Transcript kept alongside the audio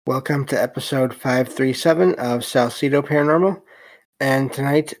Welcome to episode 537 of Salcedo Paranormal, and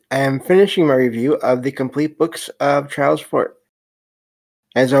tonight I am finishing my review of the complete books of Charles Fort.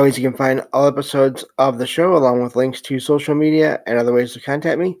 As always, you can find all episodes of the show along with links to social media and other ways to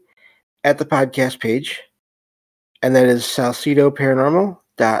contact me at the podcast page, and that is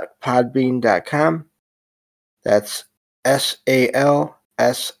salcedoparanormal.podbean.com. That's SALSIDO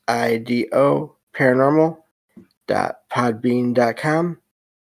paranormal.podbean.com.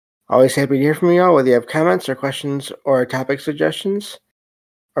 Always happy to hear from you all, whether you have comments or questions or topic suggestions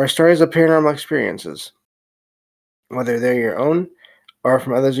or stories of paranormal experiences. Whether they're your own or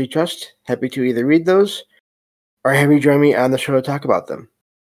from others you trust, happy to either read those or have you join me on the show to talk about them.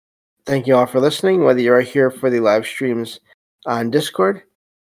 Thank you all for listening, whether you are here for the live streams on Discord,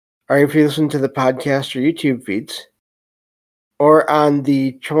 or if you listen to the podcast or YouTube feeds, or on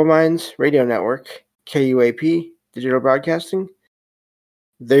the Troubled Minds Radio Network, KUAP, Digital Broadcasting.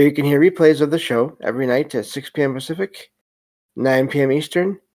 There you can hear replays of the show every night at 6 p.m. Pacific, 9 p.m.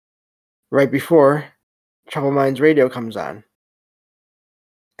 Eastern, right before Troubled Minds Radio comes on.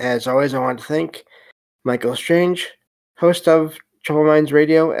 As always, I want to thank Michael Strange, host of Troubled Minds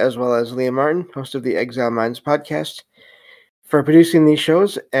Radio, as well as Liam Martin, host of the Exile Minds podcast, for producing these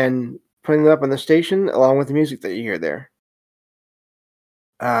shows and putting them up on the station along with the music that you hear there.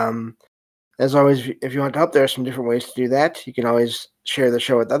 As always, if you want to help, there are some different ways to do that. You can always share the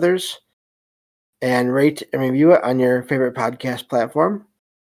show with others and rate and review it on your favorite podcast platform.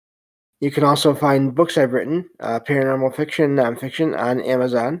 You can also find books I've written, paranormal fiction, nonfiction, on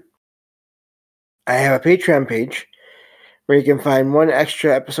Amazon. I have a Patreon page where you can find one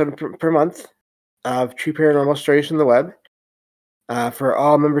extra episode per month of true paranormal stories from the web for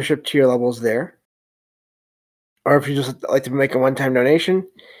all membership tier levels there. Or if you just like to make a one-time donation,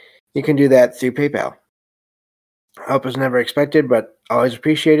 you can do that through PayPal. Help is never expected, but always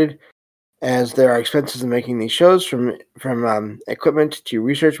appreciated, as there are expenses in making these shows, from equipment to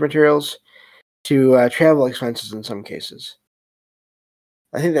research materials to travel expenses in some cases.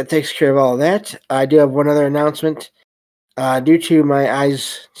 I think that takes care of all of that. I do have one other announcement. Due to my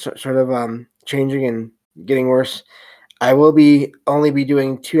eyes sort of changing and getting worse, I will only be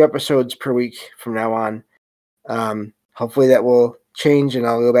doing 2 episodes per week from now on. Hopefully that will change and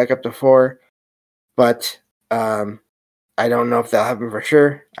I'll go back up to 4, but I don't know if that'll happen for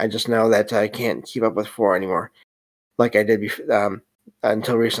sure. I just know that I can't keep up with 4 anymore like I did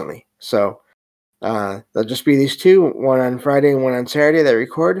until recently. So there'll just be these 2, one on Friday and one on Saturday that I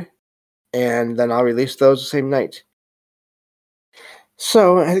record, and then I'll release those the same night.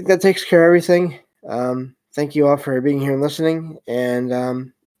 So I think that takes care of everything. Thank you all for being here and listening,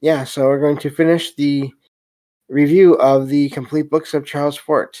 and so we're going to finish the review of the complete books of Charles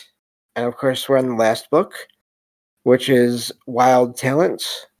Fort. And of course, we're on the last book, which is Wild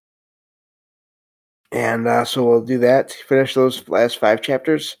Talents. And so we'll do that, finish those last 5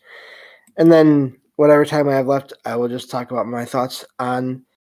 chapters. And then whatever time I have left, I will just talk about my thoughts on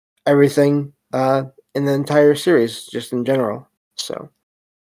everything in the entire series, just in general. So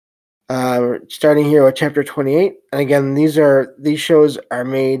we're starting here with chapter 28. And again, these shows are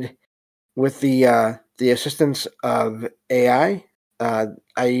made with the assistance of AI.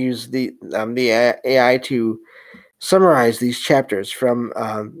 I use the AI to summarize these chapters from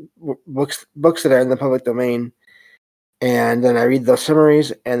books that are in the public domain, and then I read those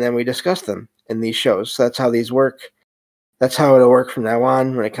summaries, and then we discuss them in these shows. So that's how these work. That's how it'll work from now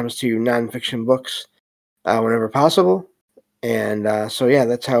on when it comes to nonfiction books, whenever possible. And so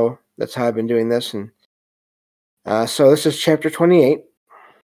that's how I've been doing this. And so this is chapter 28.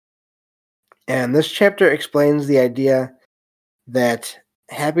 And this chapter explains the idea that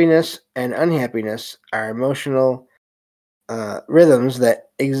happiness and unhappiness are emotional rhythms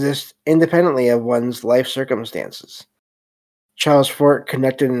that exist independently of one's life circumstances. Charles Fort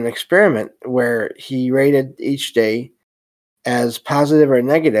conducted an experiment where he rated each day as positive or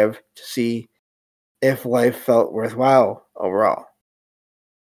negative to see if life felt worthwhile overall.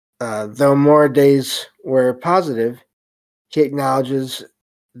 Though more days were positive, he acknowledges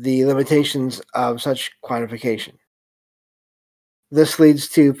the limitations of such quantification. This leads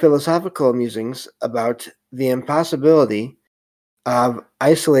to philosophical musings about the impossibility of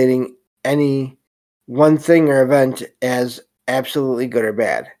isolating any one thing or event as absolutely good or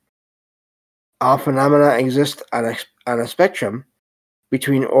bad. All phenomena exist on a spectrum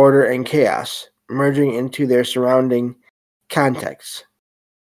between order and chaos, merging into their surrounding contexts.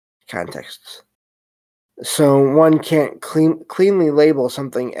 So one can't cleanly label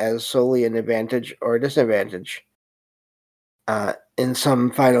something as solely an advantage or a disadvantage in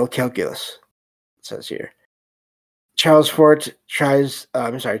some final calculus, it says here. Charles Fort ties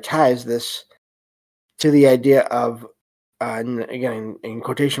this to the idea of, again, in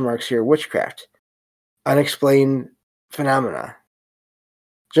quotation marks here, witchcraft, unexplained phenomena.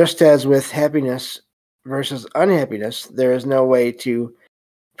 Just as with happiness versus unhappiness, there is no way to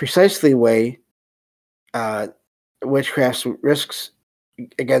precisely weigh witchcraft's risks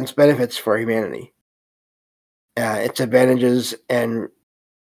against benefits for humanity. Its advantages and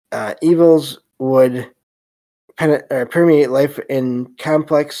evils would permeate life in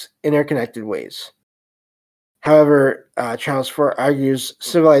complex, interconnected ways. However, Charles Fort argues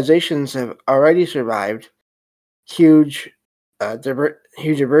civilizations have already survived huge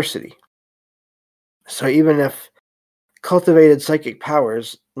diversity. So even if cultivated psychic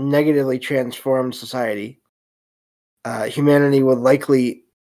powers negatively transformed society, humanity would likely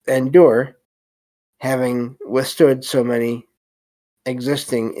endure, having withstood so many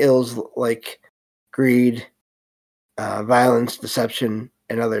existing ills like greed, violence, deception,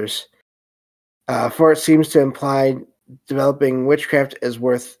 and others. For it seems to imply developing witchcraft is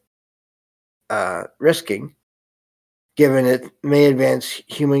worth risking, given it may advance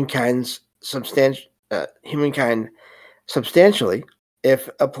humankind substantially if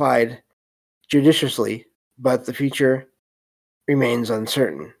applied judiciously, but the future remains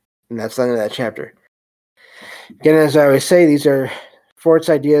uncertain. And that's the end of that chapter. Again, as I always say, these are Fort's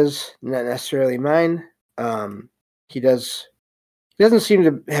ideas, not necessarily mine. He doesn't seem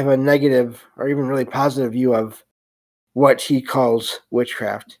to have a negative or even really positive view of what he calls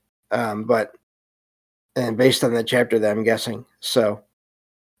witchcraft, but based on that chapter that I'm guessing. So,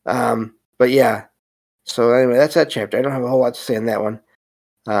 but yeah. So anyway, that's that chapter. I don't have a whole lot to say on that one.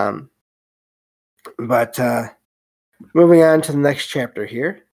 But moving on to the next chapter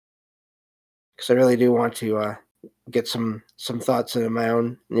here, because I really do want to get some thoughts into my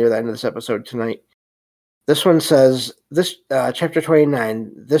own near the end of this episode tonight. This one says, this chapter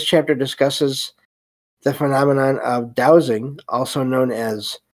 29, this chapter discusses the phenomenon of dowsing, also known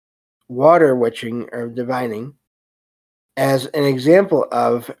as water witching or divining, as an example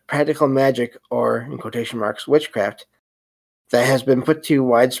of practical magic, or, in quotation marks, witchcraft, that has been put to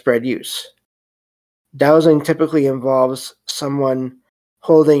widespread use. Dowsing typically involves someone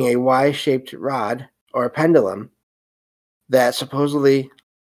holding a Y-shaped rod or pendulum that supposedly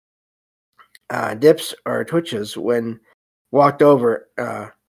dips or twitches when walked over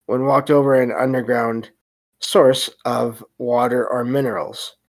an underground source of water or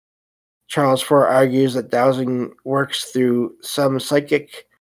minerals. Charles Fort argues that dowsing works through some psychic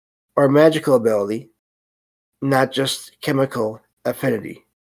or magical ability, not just chemical affinity.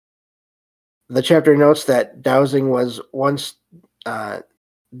 The chapter notes that dowsing was once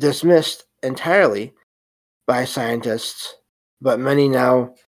dismissed entirely by scientists, but many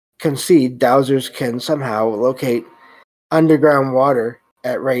now concede dowsers can somehow locate underground water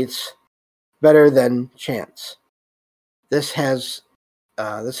at rates better than chance. This has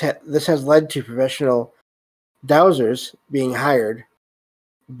led to professional dowsers being hired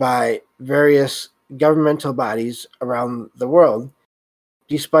by various governmental bodies around the world,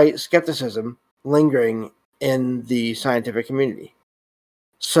 despite skepticism lingering in the scientific community.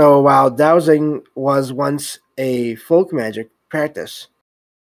 So while dowsing was once a folk magic practice,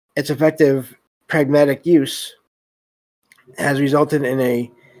 its effective pragmatic use has resulted in a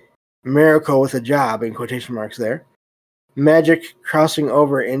miracle with a job, in quotation marks there, magic crossing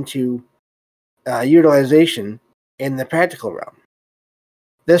over into utilization in the practical realm.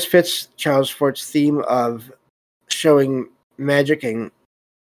 This fits Charles Fort's theme of showing magic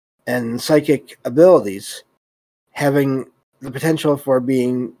and psychic abilities having the potential for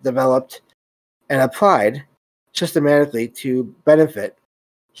being developed and applied systematically to benefit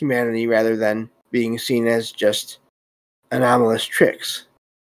humanity rather than being seen as just anomalous tricks.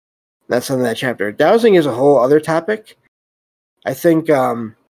 That's on that chapter. Dowsing is a whole other topic. I think, I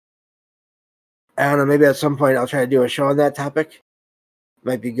don't know, maybe at some point I'll try to do a show on that topic.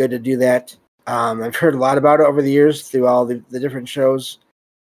 Might be good to do that. I've heard a lot about it over the years through all the different shows,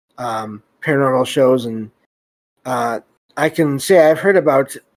 paranormal shows, and I can say I've heard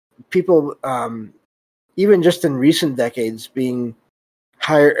about people, even just in recent decades, being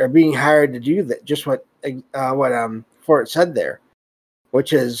hired to do that. Just what Fort said there,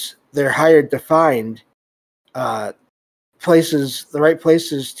 which is they're hired to find the right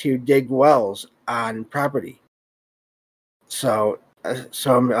places to dig wells on property. So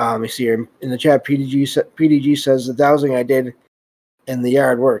you see here in the chat, PDG says the dowsing I did in the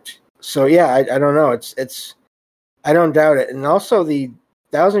yard worked. So yeah, I don't know. It's I don't doubt it. And also the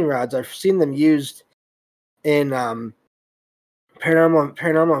dowsing rods, I've seen them used in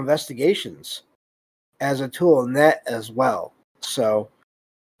paranormal investigations as a tool in that as well. So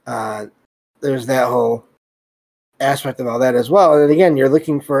there's that whole aspect of all that as well. And again, you're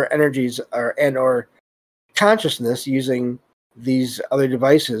looking for energies or consciousness using these other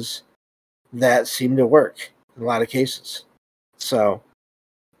devices that seem to work in a lot of cases. So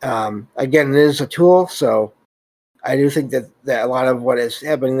again, it is a tool. So I do think that a lot of what is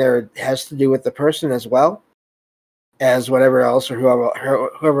happening there has to do with the person as well as whatever else or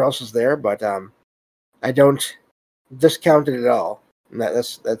whoever else is there. But I don't discount it at all. And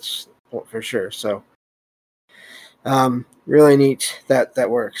that's for sure. So really neat that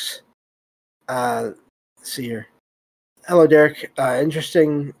works. Let's see here. Hello, Derek.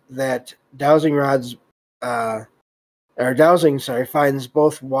 Interesting that dowsing rods, finds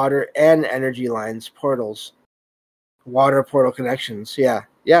both water and energy lines, portals, water portal connections.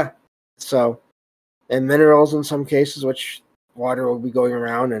 Yeah. So, and minerals in some cases, which water will be going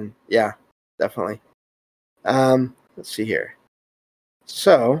around, and yeah, definitely. Let's see here.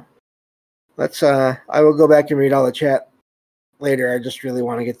 So, I will go back and read all the chat later. I just really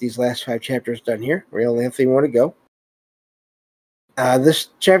want to get these last 5 chapters done here. We only have 3 more to go. This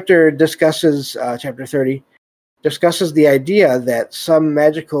chapter discusses, chapter 30, discusses the idea that some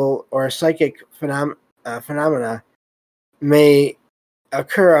magical or psychic phenomena may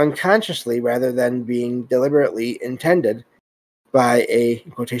occur unconsciously rather than being deliberately intended by a,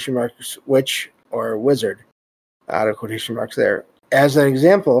 in quotation marks, witch or wizard, out of quotation marks there. As an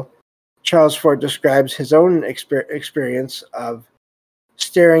example, Charles Fort describes his own experience of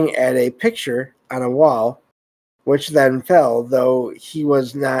staring at a picture on a wall, which then fell, though he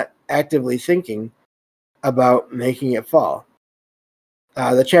was not actively thinking about making it fall.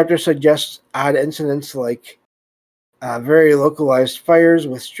 The chapter suggests odd incidents like very localized fires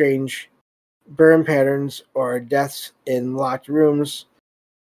with strange burn patterns or deaths in locked rooms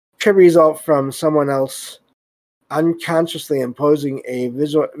could result from someone else unconsciously imposing a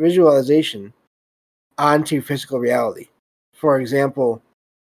visualization onto physical reality. For example,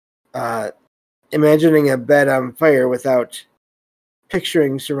 imagining a bed on fire without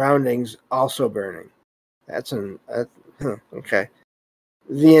picturing surroundings also burning. Okay.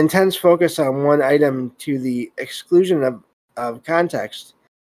 The intense focus on one item to the exclusion of context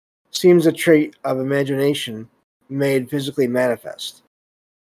seems a trait of imagination made physically manifest.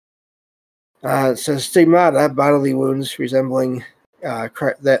 It says stigmata, bodily wounds resembling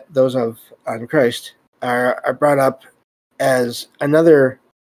those on Christ, are brought up as another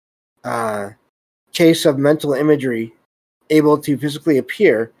case of mental imagery able to physically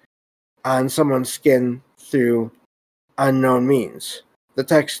appear on someone's skin through unknown means.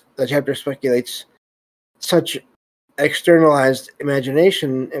 The chapter speculates such externalized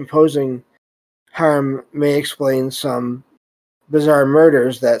imagination imposing harm may explain some bizarre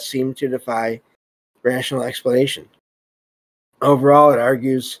murders that seem to defy rational explanation. Overall, it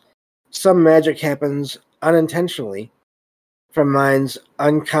argues some magic happens unintentionally from minds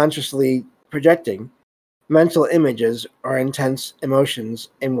unconsciously projecting mental images or intense emotions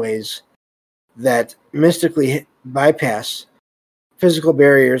in ways that mystically bypass physical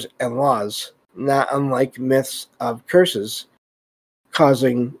barriers and laws, not unlike myths of curses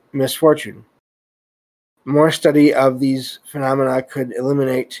causing misfortune. More study of these phenomena could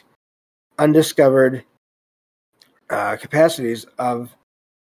illuminate undiscovered capacities of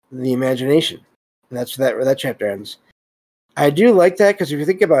the imagination. And that's where that chapter ends. I do like that because if you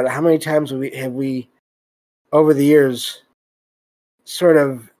think about it, how many times have we over the years sort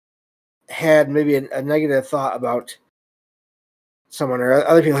of had maybe a negative thought about someone, or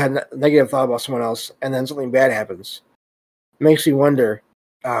other people had a negative thought about someone else, and then something bad happens. It makes me wonder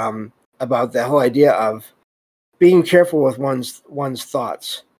about the whole idea of being careful with one's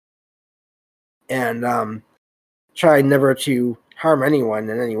thoughts and try never to harm anyone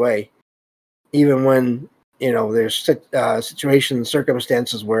in any way, even when there's situations,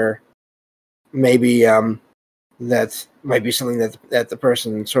 circumstances where maybe that might be something that the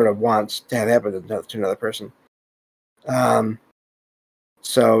person sort of wants to have happen to another person.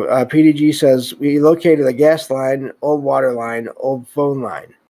 So PDG says, we located a gas line, old water line, old phone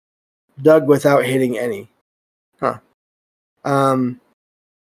line, dug without hitting any. Huh.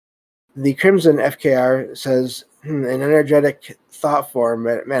 The Crimson FKR says, an energetic thought form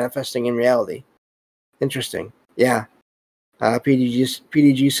manifesting in reality. Interesting. Yeah.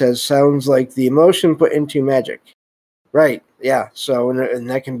 PDG says, sounds like the emotion put into magic. Right. Yeah. So, and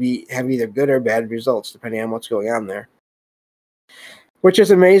that can have either good or bad results depending on what's going on there. Which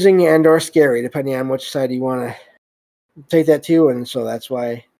is amazing and or scary, depending on which side you want to take that to. And so that's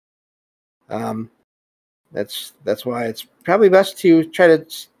why that's why it's probably best to try to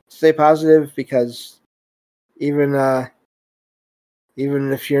stay positive, because even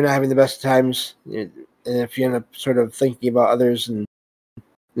if you're not having the best times, and if you end up sort of thinking about others in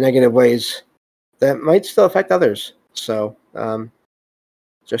negative ways, that might still affect others. So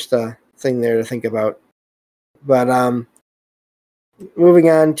just a thing there to think about. But moving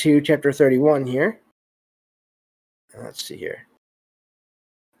on to chapter 31 here. Let's see here.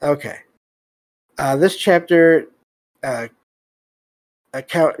 Okay. This chapter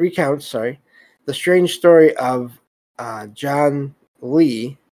recounts the strange story of John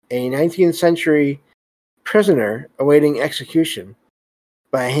Lee, a 19th century prisoner awaiting execution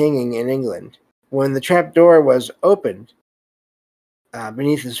by hanging in England. When the trap door was opened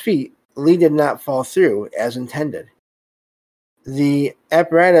beneath his feet, Lee did not fall through as intended. The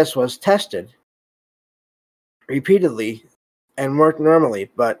apparatus was tested repeatedly and worked normally,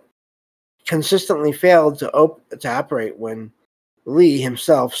 but consistently failed to operate when Lee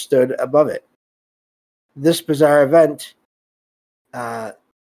himself stood above it. This bizarre event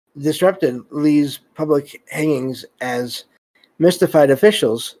disrupted Lee's public hangings as mystified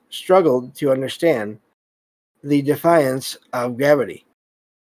officials struggled to understand the defiance of gravity.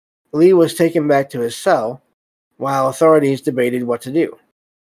 Lee was taken back to his cell while authorities debated what to do.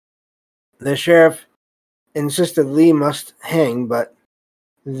 The sheriff insisted Lee must hang, but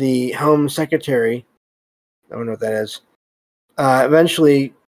the Home Secretary, I don't know what that is,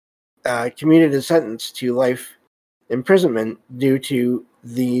 eventually commuted his sentence to life imprisonment due to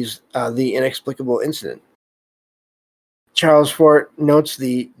the inexplicable incident. Charles Fort notes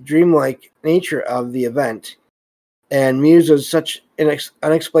the dreamlike nature of the event and muses such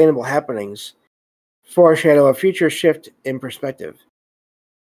unexplainable happenings foreshadow a future shift in perspective.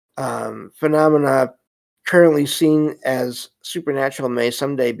 Phenomena currently seen as supernatural may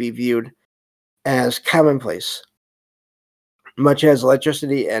someday be viewed as commonplace, much as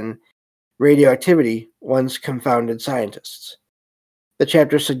electricity and radioactivity once confounded scientists. The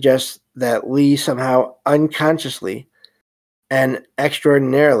chapter suggests that Lee somehow unconsciously and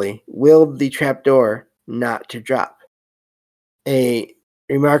extraordinarily willed the trapdoor not to drop. A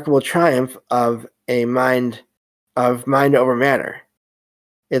remarkable triumph of mind over matter.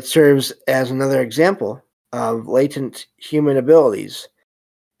 It serves as another example of latent human abilities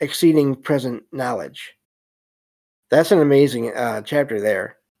exceeding present knowledge. That's an amazing chapter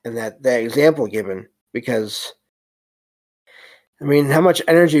there, and that example given, because, I mean, how much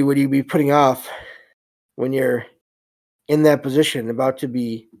energy would you be putting off when you're in that position, about to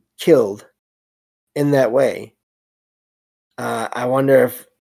be killed in that way? I wonder if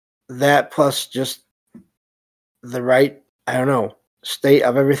that plus just the right, I don't know, state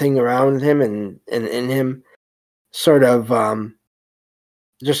of everything around him and in him sort of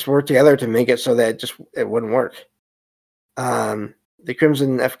just work together to make it so that it wouldn't work. The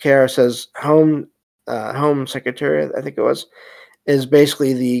Crimson FKR says Home Secretary, I think it was, is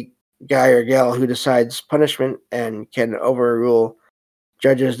basically the guy or gal who decides punishment and can overrule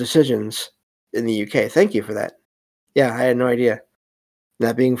judges' decisions in the UK. Thank you for that. Yeah, I had no idea,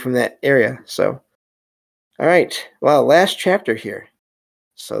 not being from that area. So, all right. Well, last chapter here.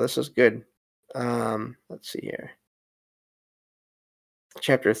 So this is good. Let's see here.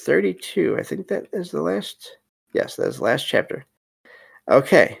 Chapter 32. I think that is the last. Yes, that is the last chapter.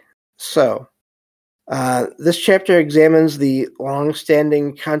 Okay. So this chapter examines the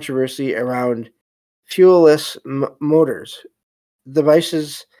long-standing controversy around fuelless motors,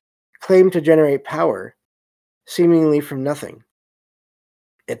 devices claimed to generate power seemingly from nothing.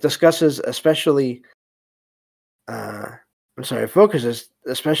 It discusses focuses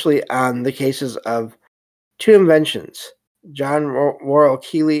especially on the cases of two inventions, John Worrell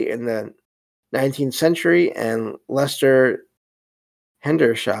Keely in the 19th century and Lester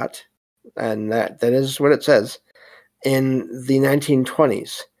Hendershot, and that is what it says, in the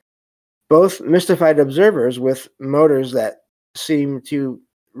 1920s. Both mystified observers with motors that seem to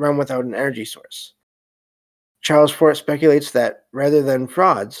run without an energy source. Charles Fort speculates that rather than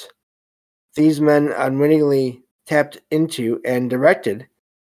frauds, these men unwittingly tapped into and directed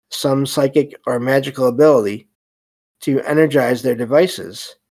some psychic or magical ability to energize their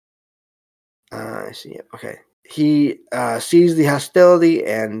devices. I see it. Okay. He sees the hostility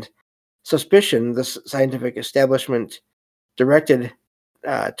and suspicion the scientific establishment directed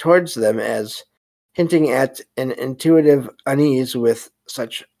towards them as hinting at an intuitive unease with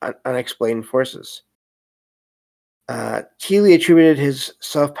such unexplained forces. Keely attributed his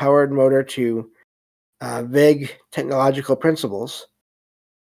self-powered motor to vague technological principles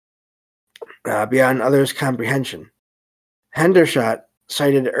beyond others' comprehension. Hendershot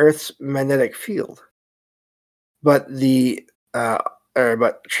cited Earth's magnetic field, but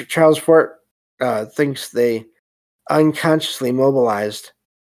Charles Fort thinks they unconsciously mobilized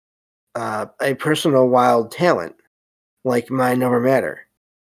a personal wild talent like mind over matter.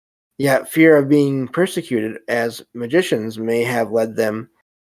 Yet fear of being persecuted as magicians may have led them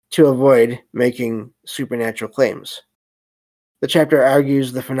to avoid making supernatural claims. The chapter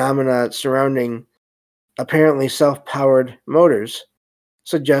argues the phenomena surrounding apparently self-powered motors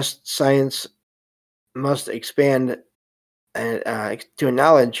suggest science must expand to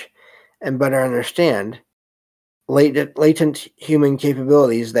acknowledge and better understand latent human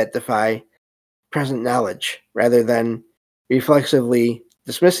capabilities that defy present knowledge, rather than reflexively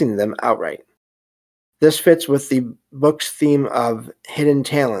dismissing them outright. This fits with the book's theme of hidden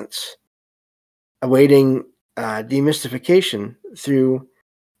talents, awaiting demystification through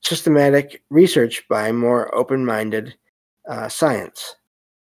systematic research by more open-minded science.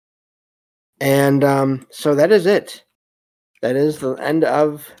 And so that is it. That is the end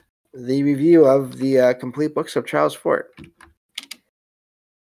of the review of the complete books of Charles Fort.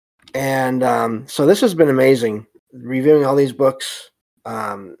 And so this has been amazing, reviewing all these books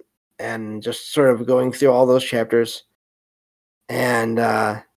and just sort of going through all those chapters. And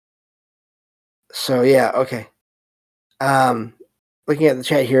so, yeah, okay. Looking at the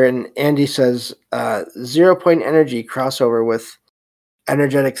chat here, and Andy says 0 point energy crossover with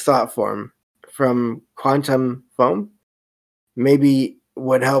energetic thought form from quantum foam maybe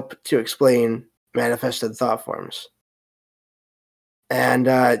would help to explain manifested thought forms. And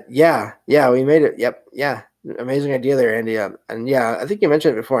yeah, we made it. Yep, yeah, amazing idea there, Andy. And yeah, I think you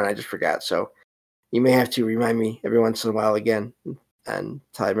mentioned it before, and I just forgot. So you may have to remind me every once in a while again,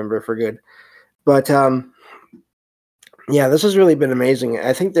 until I remember for good. But yeah, this has really been amazing.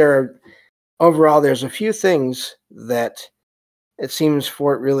 I think overall there's a few things that it seems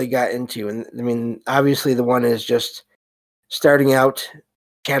Fort really got into, and I mean, obviously the one is just starting out,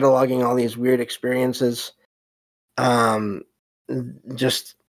 cataloging all these weird experiences.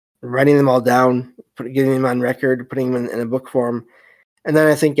 Just writing them all down, getting them on record, putting them in a book form. And then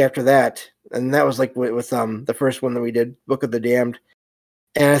I think after that, and that was like with the first one that we did, Book of the Damned.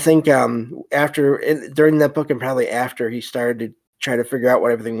 And I think during that book and probably after, he started to try to figure out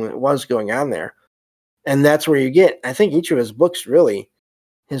what everything was going on there. And that's where you get, I think, each of his books, really,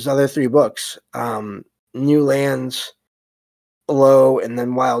 his other 3 books, New Lands, Low, and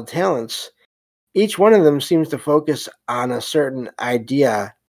then Wild Talents, each one of them seems to focus on a certain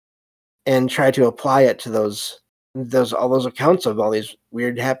idea and try to apply it to all those accounts of all these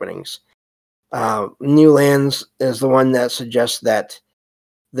weird happenings. New Lands is the one that suggests that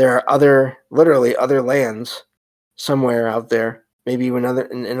there are literally other lands somewhere out there, maybe even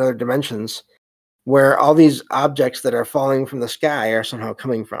in other dimensions, where all these objects that are falling from the sky are somehow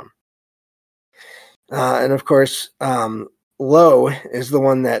coming from. And of course, Low is the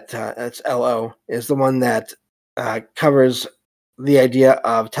one that it's LO is the one that covers the idea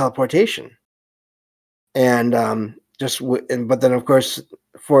of teleportation, and but then of course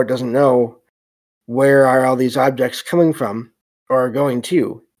Fort doesn't know where are all these objects coming from or going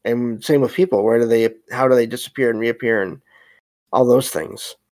to, and same with people. How do they disappear and reappear, and all those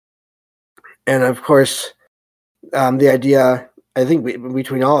things. And of course, the idea, I think,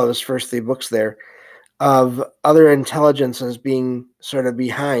 between all of his first 3 books there, of other intelligences being sort of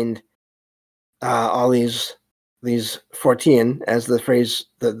behind all these Fortean, as the phrase,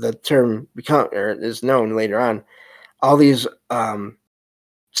 the term is known later on, all these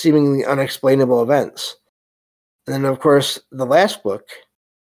seemingly unexplainable events. And then, of course, the last book,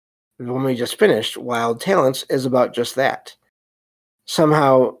 the one we just finished, Wild Talents, is about just that.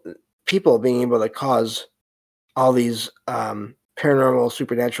 Somehow, people being able to cause all these paranormal,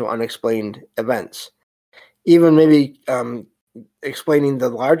 supernatural, unexplained events. Even maybe explaining the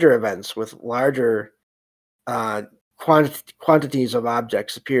larger events with larger quantities of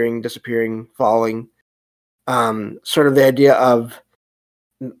objects appearing, disappearing, falling. Sort of the idea of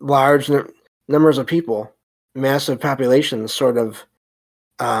large numbers of people, massive populations, sort of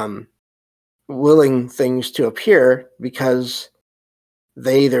willing things to appear because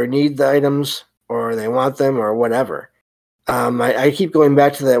they either need the items or they want them or whatever. I keep going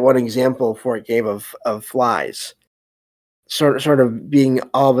back to that one example Fort gave of flies, sort of being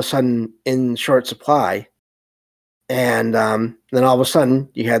all of a sudden in short supply, and then all of a sudden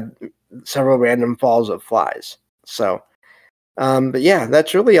you had several random falls of flies. So, but yeah,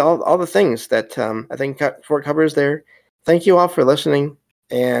 that's really all the things that I think Fort covers there. Thank you all for listening,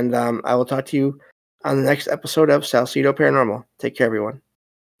 and I will talk to you on the next episode of Salcedo Paranormal. Take care, everyone.